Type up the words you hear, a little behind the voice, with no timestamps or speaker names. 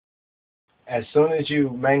as soon as you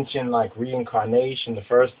mention like reincarnation, the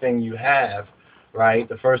first thing you have, right?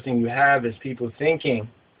 The first thing you have is people thinking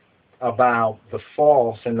about the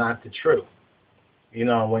false and not the true. You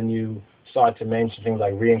know, when you start to mention things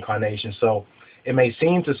like reincarnation. So it may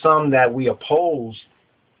seem to some that we oppose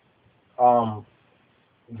the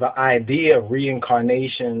idea of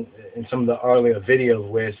reincarnation in some of the earlier videos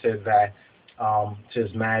where it said that to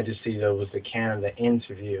His Majesty there was the Canada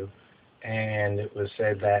interview, and it was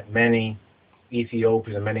said that many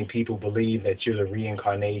Ethiopians and many people believe that you're the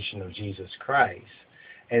reincarnation of Jesus Christ.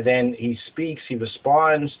 And then he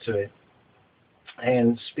responds to it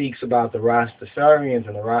and speaks about the Rastafarians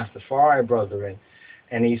and the Rastafari brethren,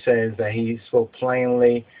 and he says that he spoke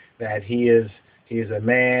plainly that he is a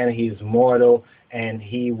man, he is mortal, and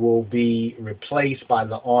he will be replaced by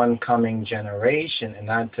the oncoming generation, and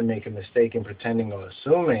not to make a mistake in pretending or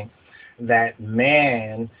assuming that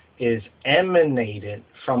man is emanated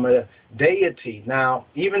from a deity. Now,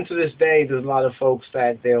 even to this day, there's a lot of folks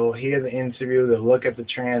that they'll hear the interview, they'll look at the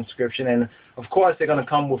transcription, and of course they're going to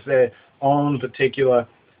come with their own particular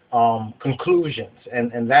conclusions,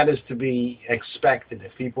 and that is to be expected.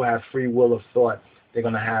 If people have free will of thought, they're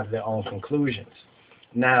going to have their own conclusions.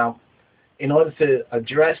 Now, in order to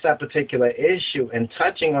address that particular issue and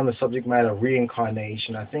touching on the subject matter of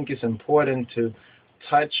reincarnation, I think it's important to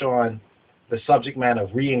touch on the subject matter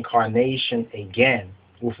of reincarnation again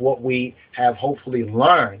with what we have hopefully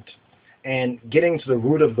learned and getting to the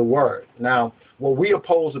root of the word. Now, what we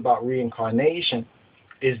oppose about reincarnation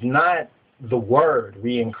is not the word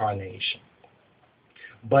reincarnation,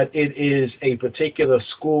 but it is a particular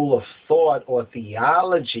school of thought or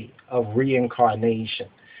theology of reincarnation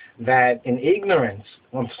that in ignorance,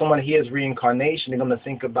 when someone hears reincarnation, they're going to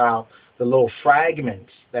think about the little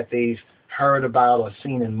fragments that they've heard about or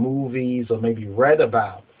seen in movies or maybe read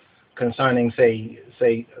about concerning, say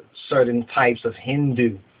certain types of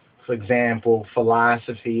Hindu, for example,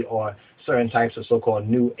 philosophy, or certain types of so-called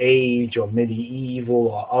New Age or medieval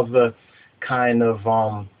or other kind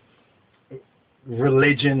of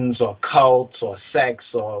religions or cults or sects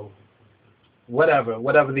or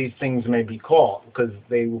whatever these things may be called, because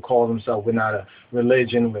they will call themselves, we're not a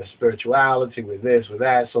religion, we're spirituality, we're this, we're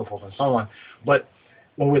that, so forth and so on. But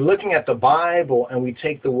when we're looking at the Bible and we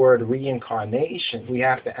take the word reincarnation, we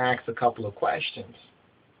have to ask a couple of questions.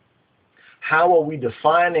 How are we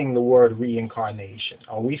defining the word reincarnation?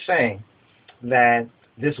 Are we saying that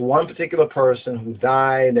this one particular person who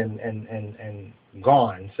died and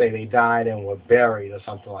gone, say they died and were buried or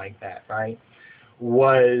something like that, right,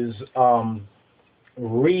 was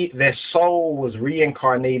their soul was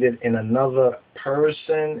reincarnated in another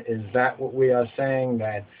person? Is that what we are saying,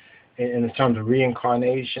 that in terms of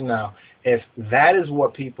reincarnation? Now, if that is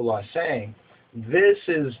what people are saying, this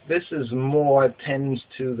is more tends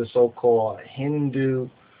to the so-called Hindu,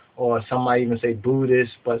 or some might even say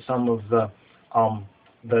Buddhist, but some of the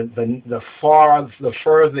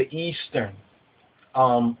further Eastern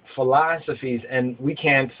philosophies, and we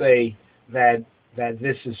can't say that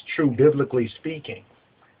this is true biblically speaking.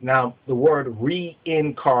 Now, the word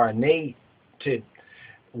reincarnated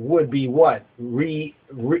would be what?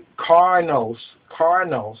 Carnos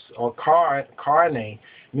or carne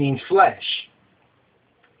means flesh.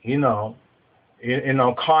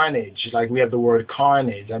 Carnage, like we have the word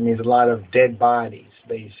carnage, that means a lot of dead bodies,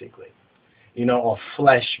 basically, or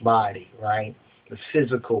flesh body, right? The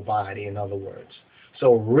physical body, in other words.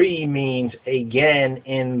 So means again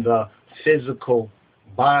in the physical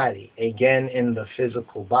body, again in the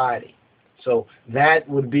physical body. So that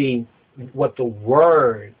would be what the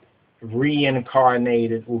word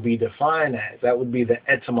reincarnated will be defined as. That would be the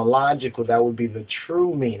etymological, that would be the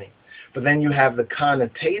true meaning. But then you have the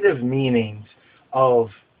connotative meanings of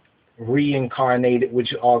reincarnated,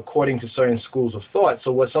 which are according to certain schools of thought.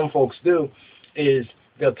 So what some folks do is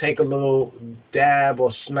they'll take a little dab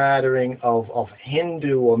or smattering of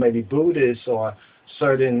Hindu or maybe Buddhist or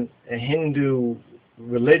certain Hindu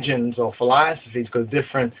religions or philosophies, because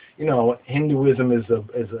different, Hinduism is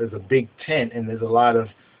a big tent, and there's a lot of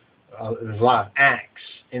acts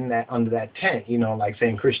in that, under that tent. Like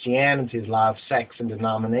saying Christianity is a lot of sects and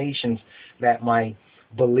denominations that might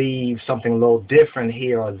believe something a little different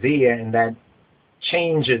here or there, and that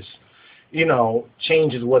changes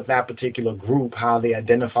what that particular group, how they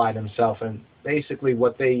identify themselves, and basically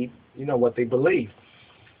what they believe.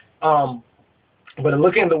 But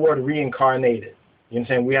looking at the word reincarnated,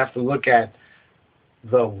 we have to look at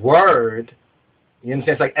the word.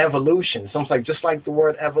 It's like evolution. It's almost like just like the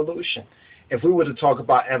word evolution. If we were to talk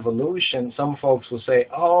about evolution, some folks will say,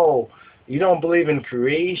 "Oh, you don't believe in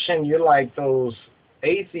creation? You're like those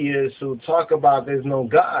atheists who talk about there's no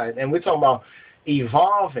God, and we're talking about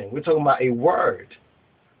evolving. We're talking about a word.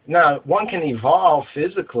 Now, one can evolve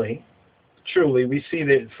physically. Truly, we see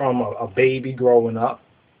that from a baby growing up.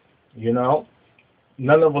 You know,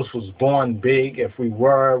 none of us was born big. If we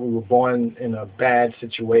were born in a bad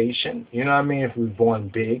situation. You know what I mean? If we were born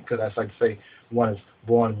big, because that's like to say one is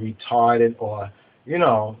born retarded, or, you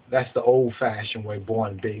know, that's the old-fashioned way,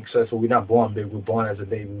 born big. So we're not born big. We're born as a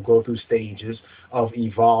baby. We go through stages of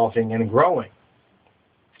evolving and growing.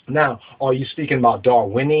 Now, are you speaking about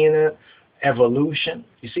Darwinian evolution?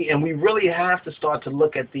 You see, and we really have to start to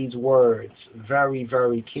look at these words very,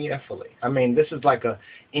 very carefully. I mean, this is like a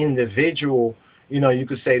individual, you know, you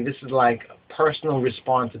could say this is like a personal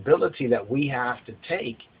responsibility that we have to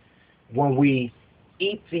take when we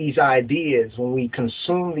eat these ideas, when we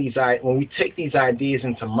consume these, when we take these ideas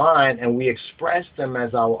into mind and we express them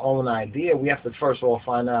as our own idea. We have to first of all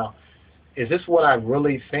find out, is this what I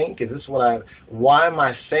really think? Is this why am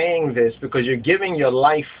I saying this? Because you're giving your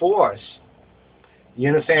life force, you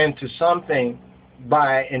understand, to something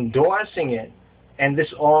by endorsing it. And this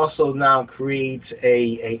also now creates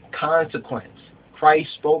a consequence. Christ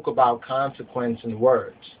spoke about consequence in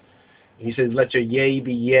words. He says, let your yea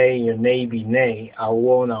be yea and your nay be nay. I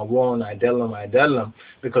won't, I delum.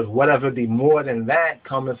 Because whatever be more than that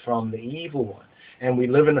cometh from the evil one. And we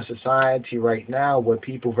live in a society right now where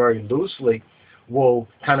people very loosely will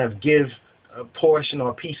kind of give a portion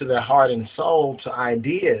or a piece of their heart and soul to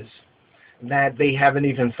ideas that they haven't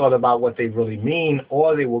even thought about what they really mean,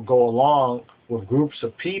 or they will go along with groups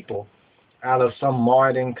of people out of some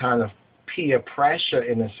modern kind of peer pressure,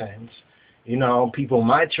 in a sense. You know, people in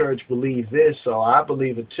my church believe this, so I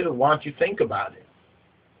believe it too. Why don't you think about it?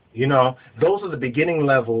 You know, those are the beginning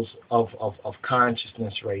levels of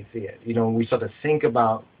consciousness right there. You know, when we start to think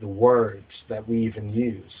about the words that we even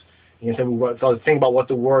use. You know, we start to think about what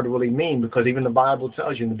the word really means, because even the Bible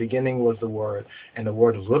tells you in the beginning was the Word, and the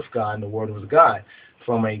Word was with God, and the Word was God.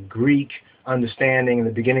 From a Greek understanding, in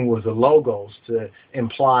the beginning was the logos, to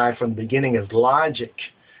imply from the beginning is logic.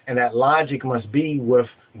 And that logic must be with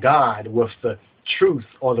God, with the truth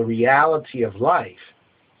or the reality of life.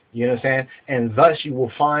 You understand? And thus you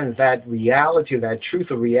will find that reality, that truth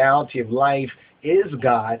or reality of life is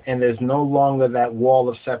God, and there's no longer that wall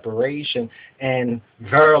of separation. And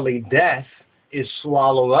verily death is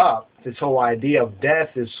swallowed up. This whole idea of death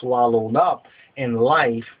is swallowed up in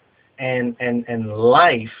life, and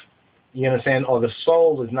life, you understand, or the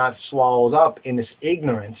soul is not swallowed up in its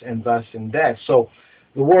ignorance and thus in death. So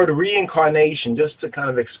the word reincarnation, just to kind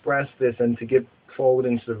of express this and to get forward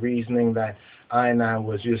into the reasoning that I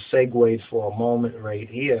was just segued for a moment right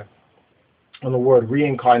here on the word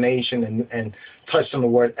reincarnation and touched on the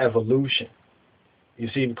word evolution. You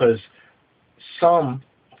see, because some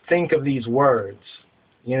think of these words,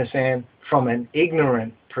 you understand, from an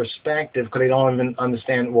ignorant perspective, because they don't even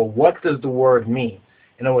understand, well, what does the word mean?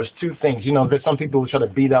 In other words, two things. You know, there's some people who try to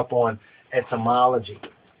beat up on etymology.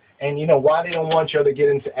 And you know why they don't want you to get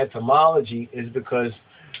into etymology is because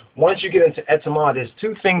once you get into etymology, there's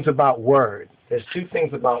two things about word. There's two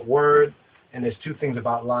things about word, and there's two things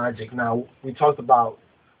about logic. Now, we talked about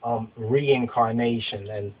reincarnation,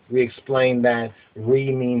 and we explained that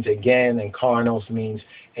re means again, and carnos means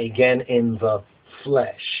again in the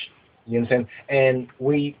flesh. You understand? And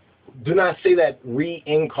we do not say that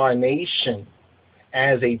reincarnation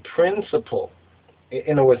as a principle,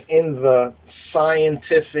 in other words, in the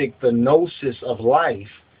scientific, the gnosis of life,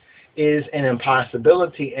 is an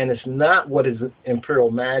impossibility, and it's not what His Imperial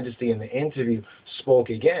Majesty in the interview spoke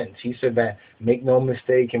against. He said that make no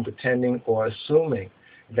mistake in pretending or assuming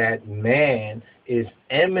that man is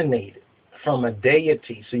emanated from a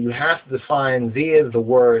deity. So you have to define there the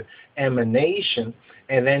word emanation,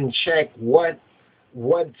 and then check what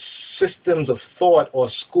systems of thought or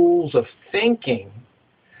schools of thinking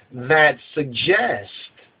that suggest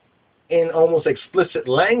in almost explicit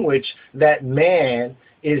language that man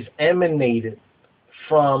is emanated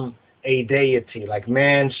from a deity, like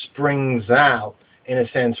man springs out, in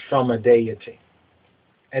a sense, from a deity.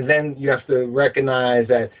 And then you have to recognize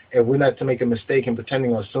that if we're not to make a mistake in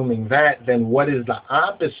pretending or assuming that, then what is the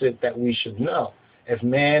opposite that we should know? If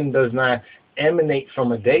man does not emanate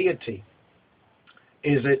from a deity,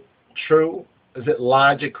 is it true? Is it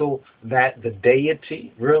logical that the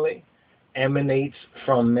deity really emanates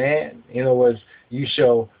from man? In other words, you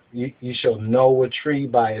shall know a tree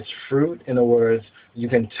by its fruit. In other words, you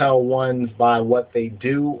can tell ones by what they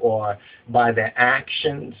do or by their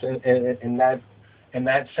actions in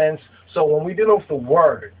that sense. So when we deal with the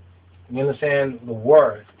word, you understand the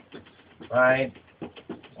word, right?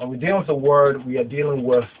 When we deal with the word, we are dealing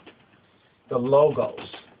with the logos,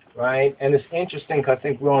 right? And it's interesting because I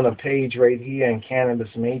think we're on a page right here in Cannabis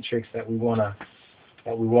Matrix that we want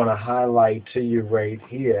to highlight to you right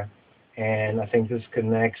here, and I think this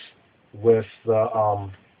connects with the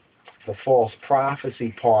false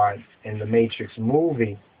prophecy part in the Matrix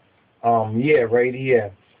movie. Yeah, right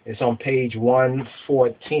here. It's on page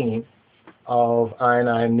 114 of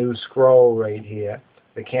Iron New Scroll right here,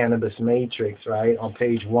 the Cannabis Matrix, right? On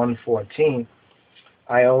page 114,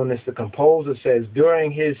 Ionis, the composer, says,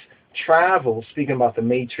 during his travels, speaking about the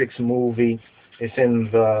Matrix movie, it's in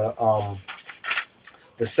the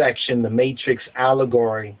section, the Matrix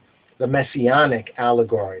allegory, the Messianic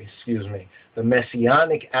allegory, the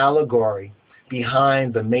Messianic allegory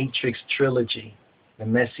behind the Matrix trilogy, the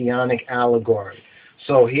Messianic allegory.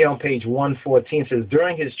 So here on page 114 says,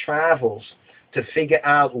 during his travels to figure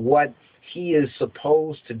out what he is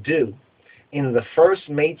supposed to do, in the first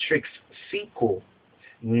Matrix sequel,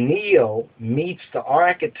 Neo meets the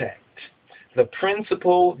architect, the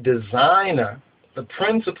principal designer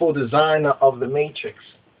of the Matrix.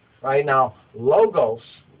 Right now, logos,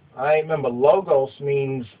 I remember logos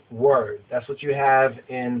means word. That's what you have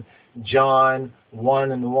in John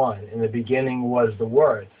 1:1. In the beginning was the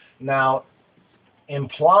word. Now,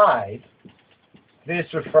 implied, this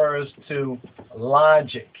refers to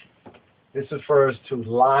logic. This refers to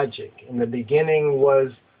logic. In the beginning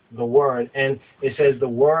was the word. And it says the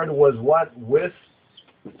word was what? With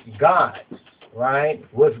God, right?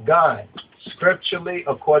 With God. Scripturally,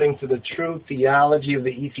 according to the true theology of the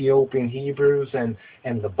Ethiopian Hebrews and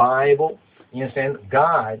the Bible, you understand?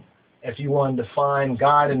 God, if you want to define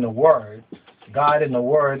God in the Word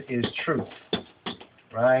is truth,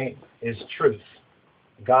 right? Is truth.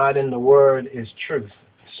 God in the Word is truth.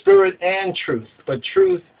 Spirit and truth. But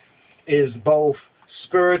truth is both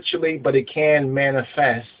spiritually, but it can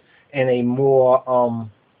manifest in a more,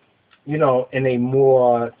 in a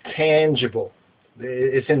more tangible.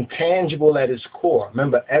 It's intangible at its core.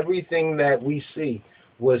 Remember, everything that we see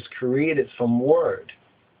was created from word.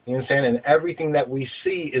 You understand? And everything that we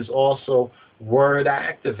see is also word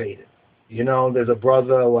activated. You know, there's a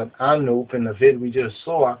brother, Anoop, in the vid we just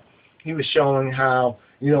saw, he was showing how,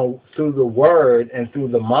 through the word and through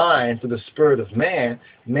the mind, through the spirit of man,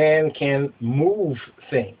 man can move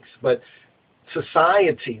things. But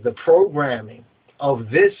society, the programming of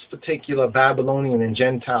this particular Babylonian and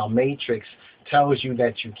Gentile matrix tells you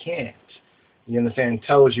that you can't. You understand?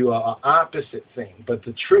 Tells you an opposite thing. But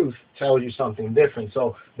the truth tells you something different.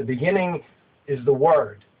 So the beginning is the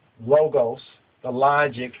word, logos, the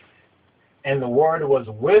logic, and the word was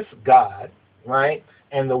with God, right?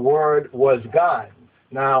 And the word was God.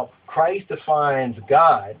 Now, Christ defines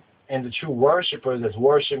God and the true worshipers as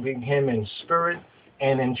worshiping him in spirit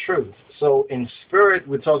and in truth. So in spirit,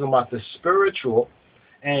 we're talking about the spiritual,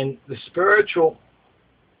 and the spiritual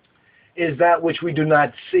is that which we do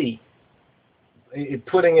not see.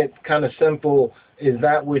 Putting it kind of simple, is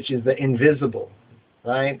that which is the invisible,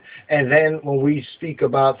 right? And then when we speak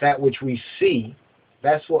about that which we see,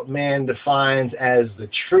 that's what man defines as the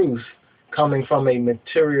truth coming from a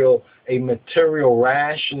material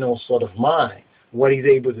rational sort of mind, what he's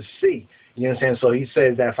able to see. You understand? So he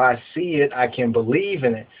says that if I see it, I can believe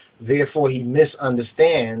in it. Therefore, he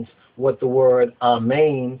misunderstands what the word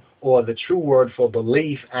amen, or the true word for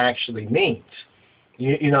belief, actually means.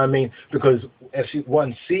 You know what I mean? Because if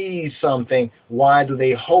one sees something, why do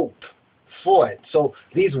they hope for it? So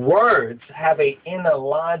these words have an inner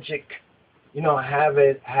logic,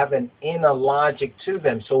 have an inner logic to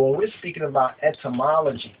them. So when we're speaking about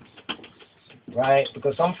etymology, right?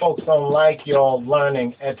 Because some folks don't like y'all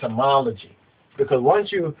learning etymology. Because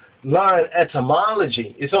once you learn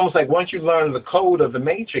etymology, it's almost like once you learn the code of the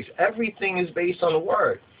matrix, everything is based on the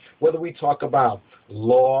word. Whether we talk about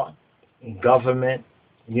law, government,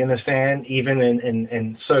 you understand, even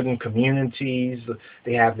in certain communities,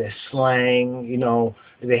 they have their slang,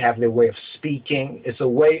 they have their way of speaking. It's a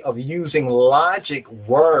way of using logic,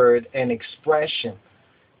 word, and expression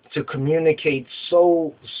to communicate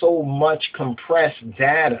so much compressed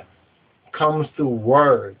data comes through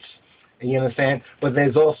words. You understand? But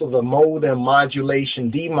there's also the mode and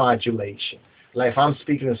modulation, demodulation. Like if I'm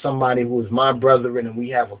speaking to somebody who is my brethren and we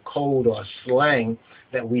have a code or a slang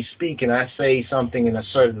that we speak, and I say something in a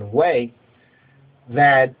certain way,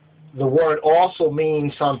 that the word also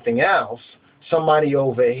means something else. Somebody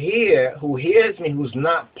over here who hears me, who's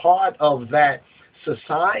not part of that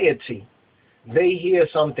society, they hear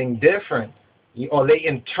something different, or they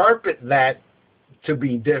interpret that to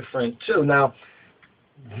be different too. Now,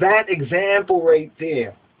 that example right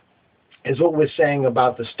there is what we're saying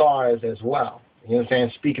about the stars as well. You know what I'm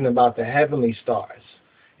saying? Speaking about the heavenly stars.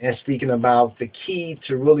 and speaking about the key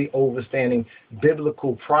to really understanding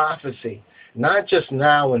biblical prophecy, not just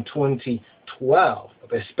now in 2012,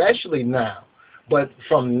 especially now, but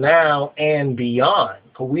from now and beyond.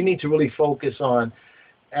 Because we need to really focus on,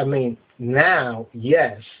 now,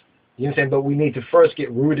 yes, you understand, but we need to first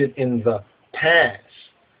get rooted in the past.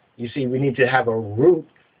 You see, we need to have a root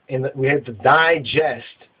we have to digest,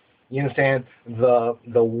 you understand, the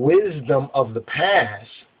wisdom of the past,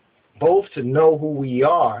 both to know who we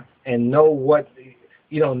are and know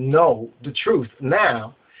know the truth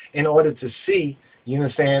now, in order to see, you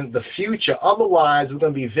understand, the future. Otherwise, we're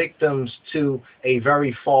going to be victims to a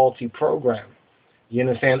very faulty program. You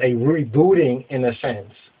understand, a rebooting, in a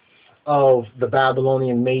sense, of the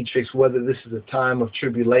Babylonian matrix, whether this is a time of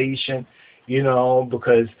tribulation,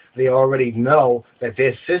 because they already know that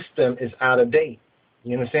their system is out of date.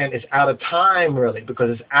 You understand? It's out of time, really, because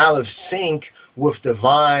it's out of sync with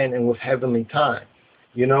divine and with heavenly time.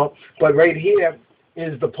 But right here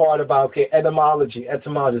is the part about etymology.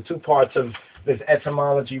 Two parts of this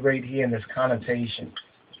etymology right here and this connotation,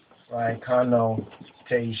 right?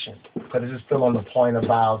 Connotation, because this is still on the point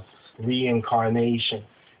about reincarnation.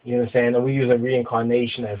 You understand? And we use a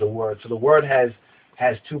reincarnation as a word. So the word has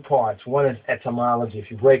two parts. One is etymology. If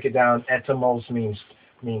you break it down, etymos means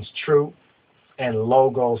true, and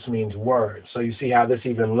logos means word. So you see how this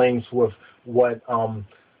even links with what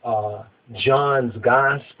John's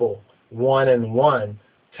Gospel 1:1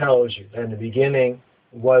 tells you. In the beginning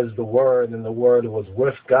was the Word, and the Word was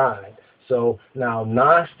with God. So now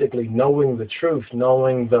Gnostically, knowing the truth,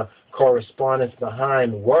 knowing the correspondence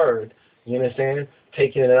behind word, you understand,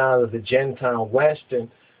 taking it out of the Gentile Western,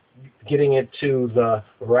 getting it to the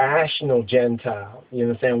rational Gentile, you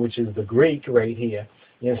understand, which is the Greek right here.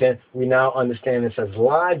 You understand? We now understand this as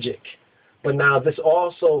logic. But now this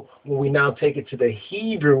also, when we now take it to the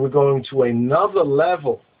Hebrew, we're going to another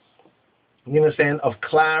level, you understand, of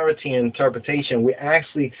clarity and interpretation. We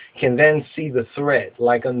actually can then see the thread,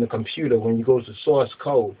 like on the computer, when you go to source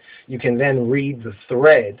code, you can then read the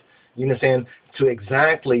thread, you understand, to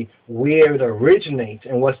exactly where it originates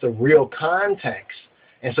and what's the real context.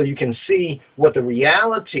 And so you can see what the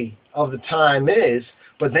reality of the time is,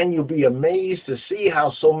 but then you'll be amazed to see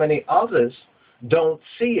how so many others don't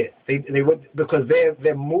see it. They would, because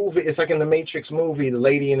their movie, it's like in the Matrix movie, the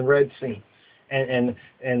lady in the red scene, and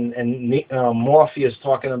Morpheus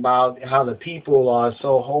talking about how the people are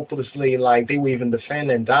so hopelessly, like they will even defend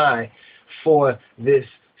and die for this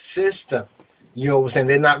system. You know what I'm saying?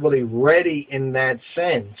 They're not really ready in that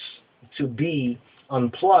sense to be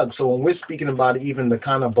unplugged. So when we're speaking about even the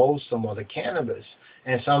cannabosum or the cannabis,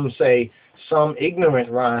 and some ignorant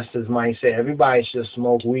Rastas might say everybody should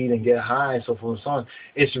smoke weed and get high, so forth and so on.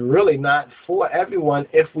 It's really not for everyone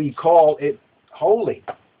if we call it holy.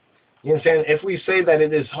 You understand? If we say that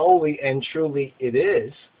it is holy, and truly it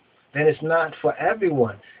is, then it's not for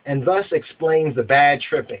everyone. And thus explains the bad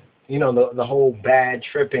tripping, the whole bad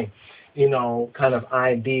tripping, kind of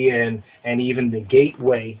idea, and even the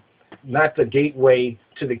gateway, not the gateway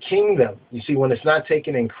to the kingdom. You see, when it's not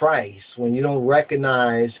taken in Christ, when you don't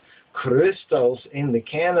recognize Christos in the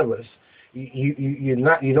cannabis,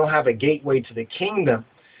 you don't have a gateway to the kingdom,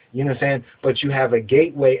 you understand, but you have a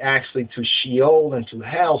gateway actually to Sheol and to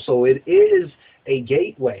hell. So it is a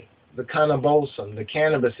gateway, the cannabosum, the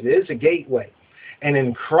cannabis, it is a gateway. And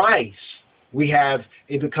in Christ,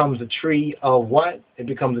 it becomes a tree of what? It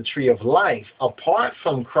becomes a tree of life. Apart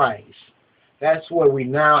from Christ, that's where we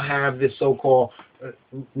now have this so-called,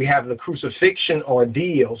 we have the crucifixion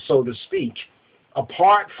ordeal, so to speak,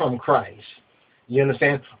 apart from Christ, you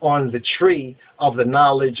understand, on the tree of the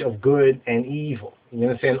knowledge of good and evil, you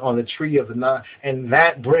understand, on the tree of the knowledge, and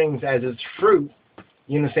that brings as its fruit,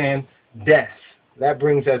 you understand, death. That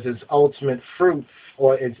brings as its ultimate fruit,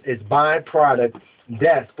 or its byproduct,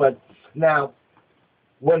 death. But now,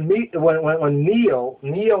 when neo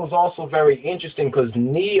is also very interesting, because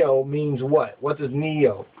neo means what? What does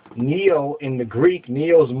neo? Neo in the Greek,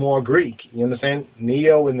 neo is more Greek. You understand?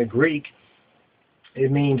 Neo in the Greek,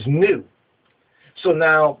 it means new. So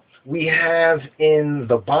now we have in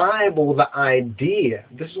the Bible the idea,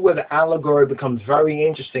 this is where the allegory becomes very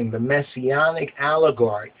interesting, the messianic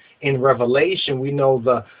allegory. In Revelation, we know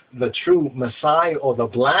the true Messiah, or the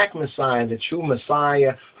black Messiah, the true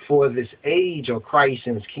Messiah for this age, or Christ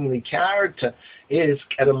in his kingly character, is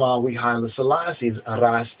Kedemawi Haile Selassie, is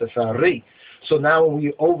Rastafari. So now when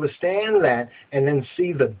we understand that and then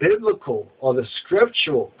see the biblical or the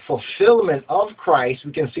scriptural fulfillment of Christ,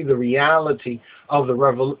 we can see the reality of the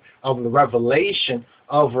revelation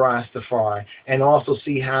of Rastafari, and also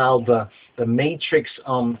see how the Matrix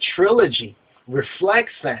trilogy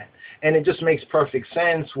reflects that. And it just makes perfect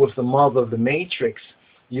sense with the mother of the Matrix,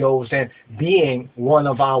 you know what I'm saying, being one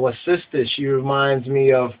of our sisters. She reminds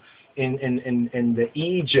me of in the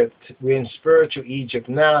Egypt. We're in spiritual Egypt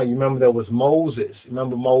now. You remember there was Moses.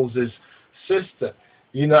 Remember Moses' sister.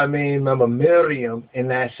 You know what I mean? Remember Miriam in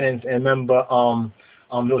that sense. And remember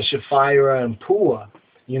those Shapira and Pua,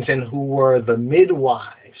 you know what I'm saying, who were the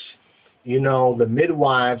midwives. You know, the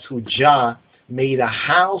midwives who JAH made a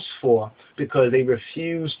house for because they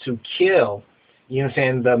refused to kill, you know what I'm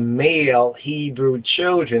saying, the male Hebrew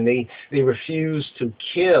children. They refused to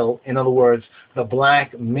kill, in other words, the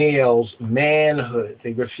black male's manhood.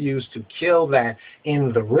 They refused to kill that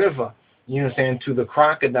in the river, you know what I'm saying, to the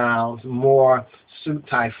crocodiles, more suit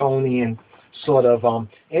Typhonian sort of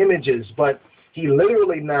images. But he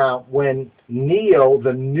literally now, when Neo,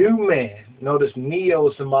 the new man, notice Neo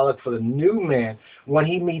is symbolic for the new man, when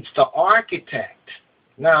he meets the architect.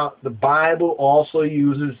 Now, the Bible also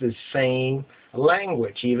uses the same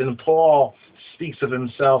language. Even Paul speaks of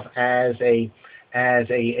himself as a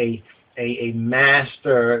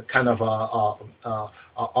master kind of a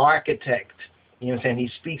architect. You know what I'm saying? He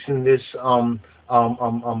speaks in this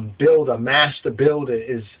builder, master builder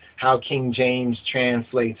is how King James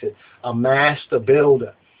translates it, a master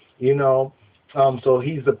builder, you know. So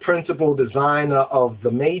he's the principal designer of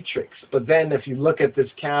the matrix. But then if you look at this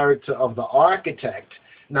character of the architect,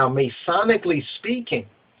 now Masonically speaking,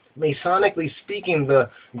 the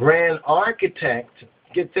grand architect,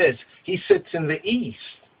 get this, he sits in the east.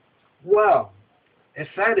 Well, if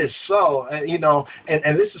that is so, you know,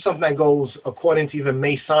 and this is something that goes according to even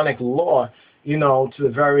Masonic law, you know, to the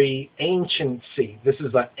very anciency. This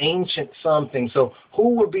is an ancient something. So who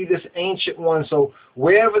would be this ancient one? So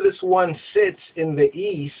wherever this one sits in the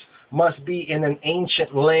east must be in an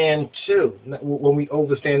ancient land too. When we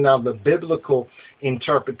understand now the biblical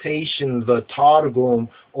interpretation, the Targum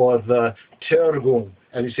or the Tergum,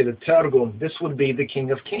 as you say, the Tergum, this would be the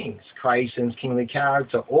King of Kings, Christ in his kingly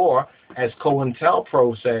character, or as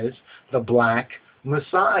COINTELPRO says, the Black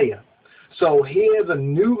Messiah. So here the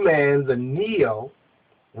new man, the Neo,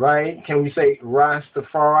 right, can we say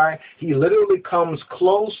Rastafari, he literally comes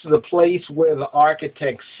close to the place where the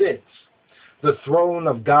architect sits, the throne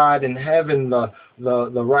of God in heaven, the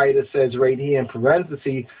writer says right here in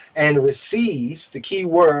parentheses, and receives, the key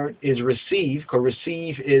word is receive, because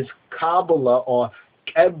receive is Kabbalah or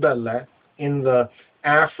Kabbalah in the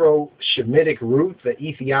Afro-Shemitic root, the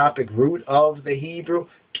Ethiopic root of the Hebrew.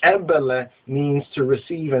 Kabbalah means to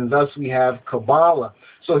receive, and thus we have Kabbalah.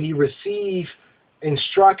 So he received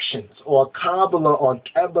instructions, or Kabbalah or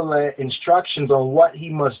Kabbalah instructions on what he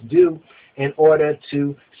must do in order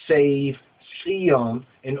to save Sion,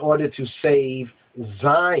 in order to save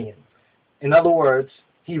Zion. In other words,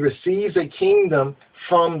 he receives a kingdom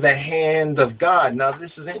from the hand of God. Now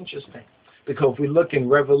this is interesting, because if we look in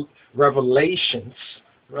Revelations,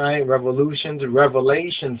 right,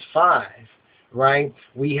 Revelations 5, right,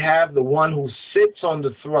 we have the one who sits on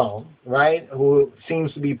the throne, right, who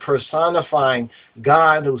seems to be personifying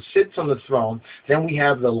God who sits on the throne. Then we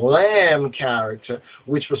have the Lamb character,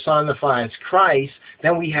 which personifies Christ.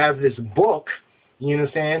 Then we have this book, you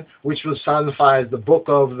understand, which personifies the book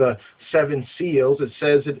of the seven seals. It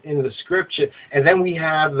says it in the scripture. And then we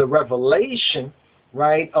have the revelation,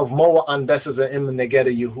 right, of Moa Andeseza Immanegeta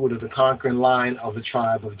Yehuda, the conquering line of the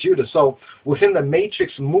tribe of Judah. So within the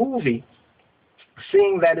Matrix movie,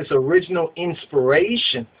 seeing that its original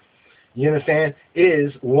inspiration, you understand,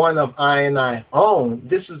 is one of I and I own,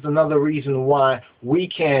 this is another reason why we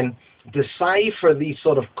can decipher these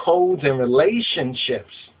sort of codes and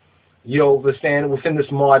relationships, you understand, within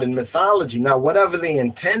this modern mythology. Now, whatever they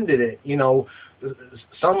intended it, you know,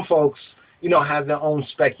 some folks, you know, have their own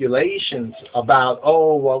speculations about,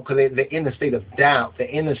 oh, well, because they're in a state of doubt, they're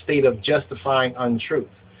in a state of justifying untruth.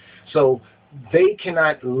 So they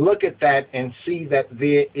cannot look at that and see that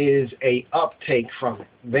there is a uptake from it.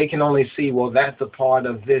 They can only see, well, that's a part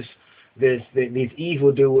of these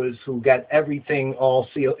evildoers who got everything all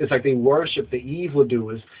sealed. It's like they worship the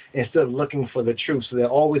evildoers instead of looking for the truth. So they're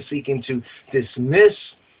always seeking to dismiss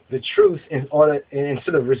the truth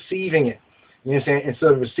instead of receiving it. You know what I'm saying?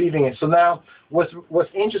 Instead of receiving it. So now, what's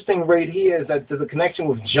interesting right here is that there's a connection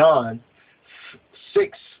with John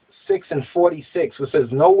 6 and 46, which says,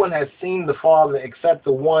 no one has seen the Father except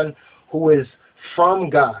the one who is from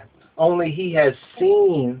God. Only he has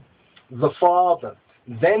seen the Father.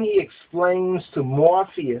 Then he explains to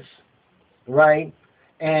Morpheus, right,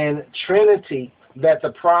 and Trinity that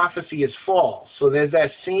the prophecy is false. So there's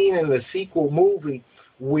that scene in the sequel movie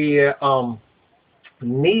where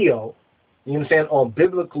Neo, you understand, or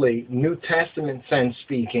biblically, New Testament sense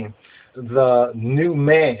speaking, the new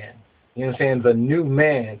man, You know what I'm saying? The new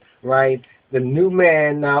man, right? The new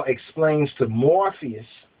man now explains to Morpheus,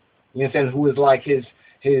 you know what I'm saying, who is like his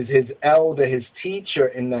elder, his teacher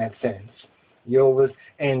in that sense. You know,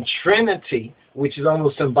 and Trinity, which is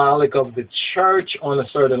almost symbolic of the church on a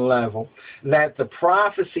certain level, that the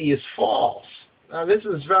prophecy is false. Now, this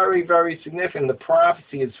is very, very significant. The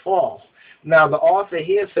prophecy is false. Now, the author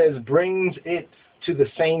here says, brings it to the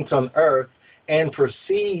saints on earth and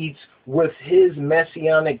proceeds with his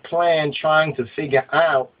messianic plan, trying to figure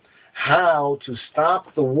out how to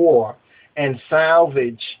stop the war and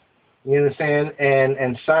salvage, you understand,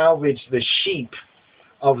 and salvage the sheep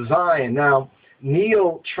of Zion. Now,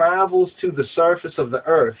 Neo travels to the surface of the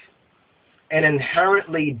earth, an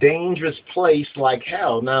inherently dangerous place like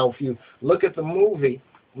hell. Now, if you look at the movie,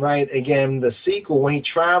 right, again, the sequel, when he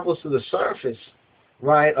travels to the surface,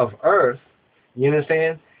 right, of earth, you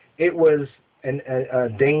understand, it was a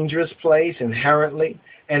dangerous place inherently,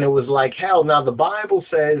 and it was like hell. Now, the Bible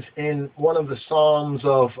says in one of the Psalms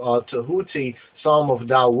of Tehuti, Psalm of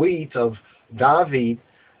David,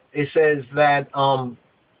 it says that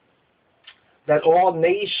that all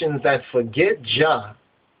nations that forget JAH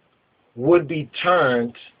would be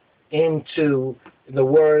turned into, the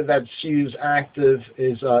word that's used active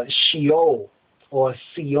is Sheol or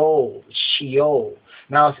Sheol. Sheol.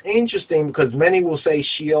 Now, it's interesting because many will say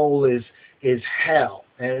Sheol is hell,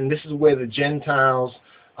 and this is where the Gentiles,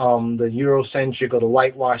 the Eurocentric or the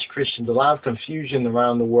whitewashed Christians, a lot of confusion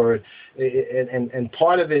around the word, and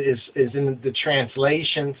part of it is in the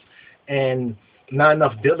translations, and not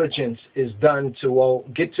enough diligence is done to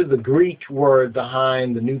get to the Greek word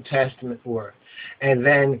behind the New Testament word, and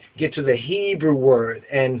then get to the Hebrew word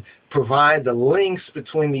and provide the links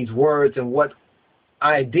between these words and what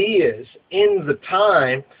ideas in the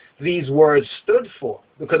time these words stood for.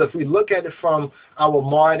 Because if we look at it from our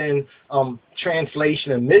modern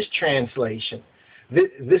translation and mistranslation,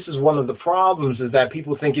 this is one of the problems, is that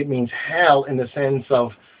people think it means hell in the sense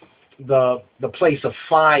of the place of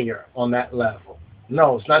fire on that level.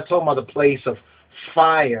 No, it's not talking about the place of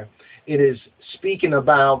fire. It is speaking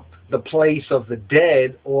about the place of the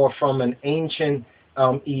dead, or from an ancient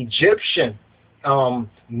Egyptian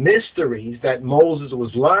mysteries that Moses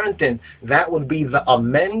was learned in. That would be the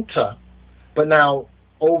Amenta. But now,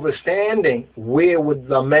 overstanding, where would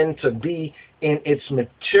the Amenta be in its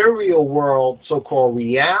material world, so-called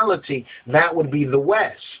reality? That would be the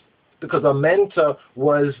West, because Amenta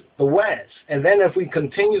was the West. And then if we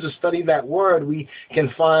continue to study that word, we can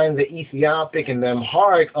find the Ethiopic and the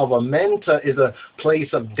Amharic of Amenta is a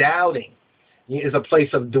place of doubting, is a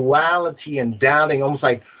place of duality and doubting, almost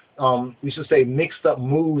like we should say mixed up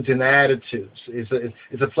moods and attitudes.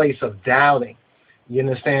 It's a place of doubting. You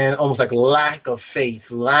understand? Almost like lack of faith,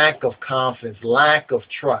 lack of confidence, lack of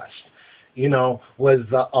trust, was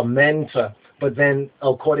the Amenta. But then,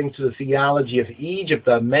 according to the theology of Egypt,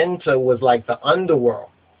 the Amenta was like the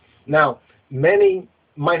underworld. Now, many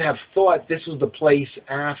might have thought this was the place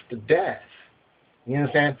after death. You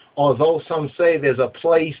understand? Although some say there's a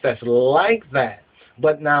place that's like that.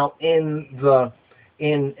 But now in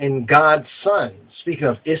God's Son, speaking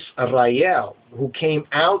of Israel, who came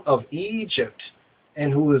out of Egypt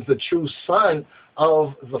and who is the true son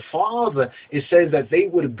of the Father, it says that they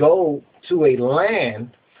would go to a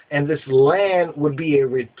land, and this land would be a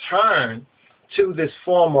return to this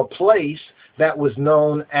former place that was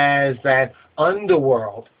known as that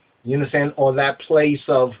underworld, you understand, or that place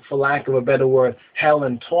of, for lack of a better word, hell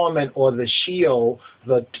and torment, or the Sheol,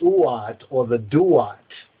 the Tuat, or the Duat,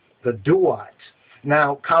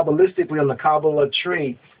 Now, Kabbalistically, on the Kabbalah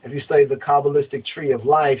tree, if you study the Kabbalistic tree of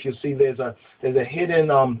life, you'll see there's a hidden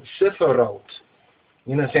Sifrot.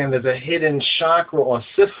 You know what I'm saying? There's a hidden chakra or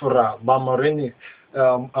Sifra, Bamarinically,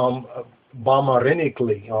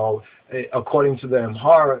 or according to the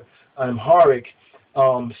Amharic,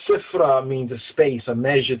 Sifra means a space, a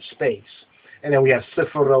measured space. And then we have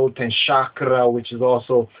Sifrot and chakra, which is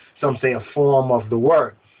also, some say, a form of the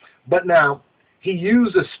word. But now, he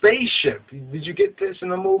used a spaceship. Did you get this in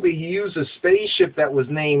the movie? He used a spaceship that was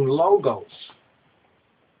named Logos,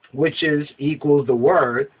 which equals the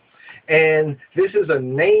word. And this is a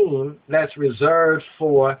name that's reserved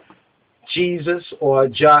for Jesus or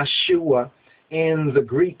Joshua in the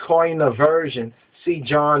Greek Koine version. See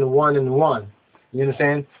John 1:1. You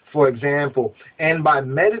understand? For example, and by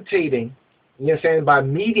meditating, you understand, by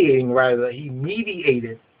mediating rather, he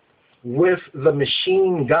mediated with the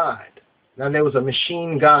machine God. Now, there was a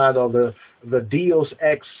machine god, or the Deus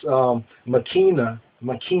ex machina,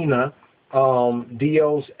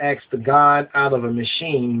 Deus ex, the God out of a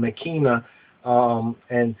machine, machina.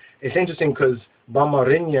 And it's interesting because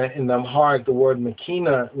Bamarinya in the Amharic, the word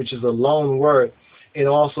makina, which is a loan word, it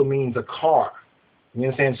also means a car. You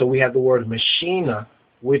understand? So we have the word machina,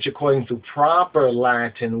 which according to proper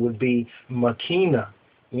Latin would be machina.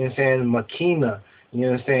 You understand? Machina. You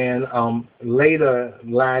understand? Later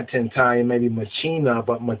Latin Italian maybe machina,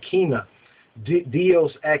 but machina.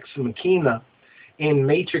 Deus ex machina. In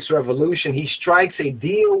Matrix Revolution, he strikes a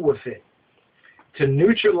deal with it to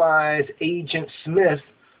neutralize Agent Smith,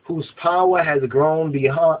 whose power has grown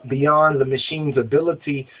beyond the machine's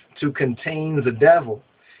ability to contain the devil,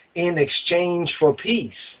 in exchange for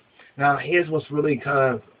peace. Now, here's what's really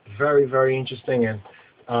kind of very, very interesting and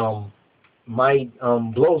might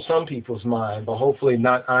blow some people's mind, but hopefully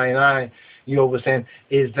not I, you understand,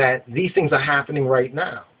 is that these things are happening right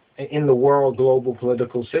now in the world global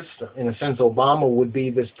political system. In a sense, Obama would be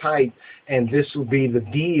this type, and this would be the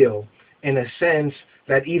deal, in a sense,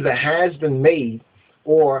 that either has been made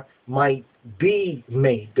or might be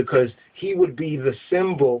made, because he would be the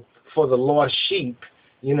symbol for the lost sheep.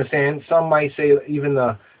 You understand? Some might say even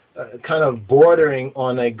kind of bordering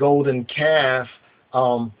on a golden calf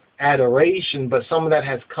adoration, but some of that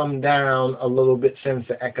has come down a little bit since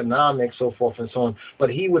the economics, so forth and so on.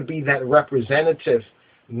 But he would be that representative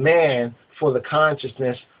man for the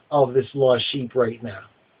consciousness of this lost sheep right now.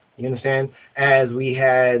 You understand? As we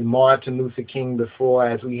had Martin Luther King before,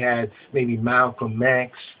 as we had maybe Malcolm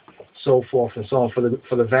X, so forth and so on,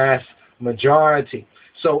 for the vast majority.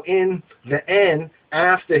 So in the end,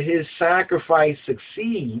 after his sacrifice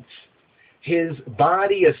succeeds, his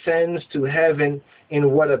body ascends to heaven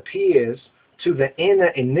in what appears to the inner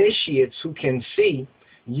initiates who can see,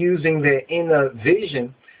 using their inner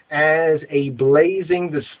vision, as a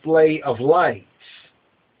blazing display of lights.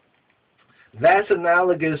 That's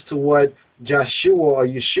analogous to what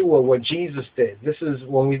Yeshua, what Jesus did. This is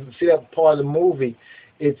when we see that part of the movie.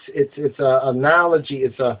 It's an analogy.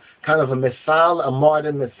 It's a kind of a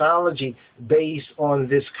modern mythology based on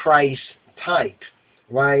this Christ type,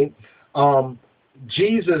 right?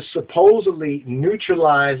 Jesus supposedly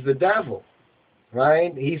neutralized the devil,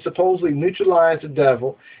 right? He supposedly neutralized the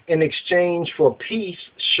devil in exchange for peace,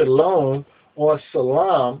 shalom, or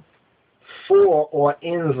salam, for or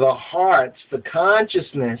in the hearts, the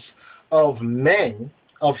consciousness of men,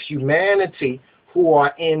 of humanity, who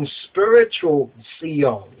are in spiritual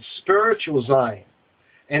Zion, spiritual Zion.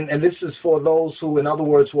 And this is for those who, in other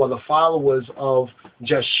words, who are the followers of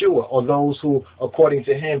Yeshua, or those who, according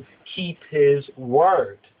to him, keep his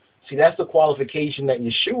word. See, that's the qualification that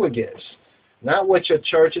Yeshua gives. Not what your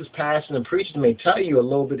churches, pastors, and preachers may tell you, a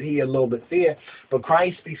little bit here, a little bit there, but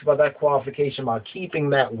Christ speaks about that qualification, about keeping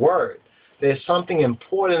that word. There's something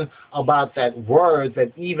important about that word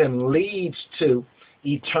that even leads to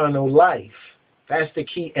eternal life. That's the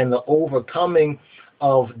key, and the overcoming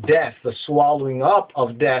of death, the swallowing up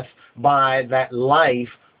of death by that life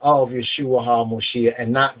of Yeshua HaMashiach,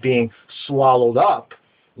 and not being swallowed up,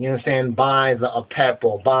 you understand, by the Apep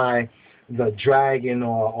or by the dragon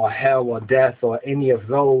or hell or death or any of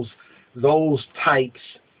those types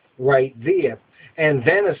right there. And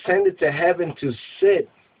then ascended to heaven to sit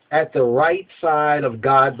at the right side of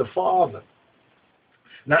God the Father.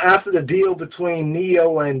 Now, after the deal between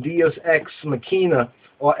Neo and Deus Ex Machina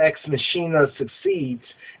or Ex Machina succeeds,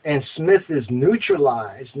 and Smith is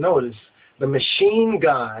neutralized, notice, the machine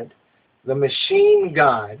God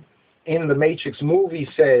in the Matrix movie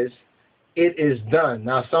says, "It is done."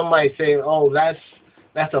 Now, some might say, oh,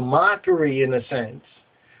 that's a mockery in a sense,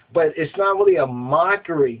 but it's not really a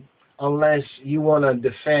mockery unless you want to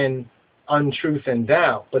defend untruth and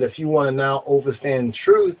doubt. But if you want to now overstand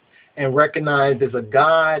truth and recognize there's a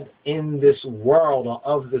God in this world or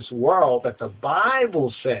of this world that the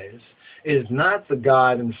Bible says is not the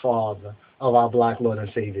God and Father of our black Lord and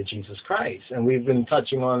Savior Jesus Christ. And we've been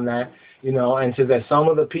touching on that, and so that some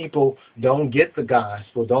of the people don't get the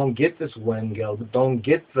gospel, don't get this Wengel, don't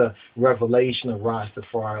get the revelation of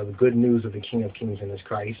Rastafari, the good news of the King of Kings and his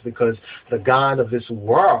Christ, because the God of this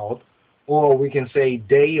world, or we can say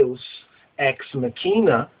Deus Ex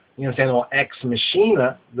Machina, or Ex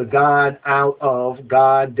Machina, the God out of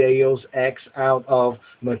God, Deus Ex out of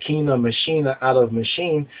Machina, Machina out of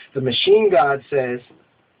machine. The machine God says,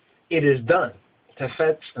 it is done.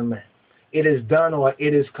 Tefetz Amen. It is done, or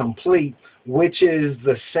it is complete, which is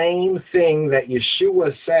the same thing that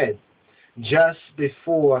Yeshua said just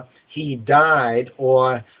before he died,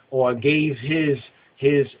 or gave his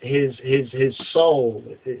soul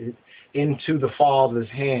into the Father's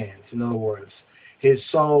hands. In other words, his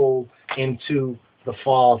soul into the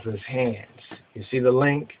Father's hands. You see the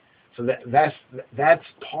link? So that's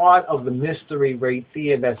part of the mystery right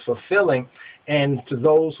there that's fulfilling. And to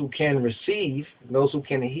those who can receive, those who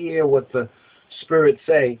can hear what the Spirit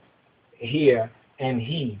say, hear and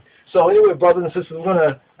heed. So anyway, brothers and sisters, we're going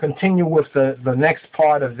to continue with the next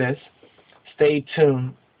part of this. Stay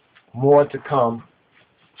tuned. More to come.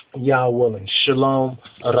 Yah willing. Shalom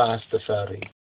Rastafari.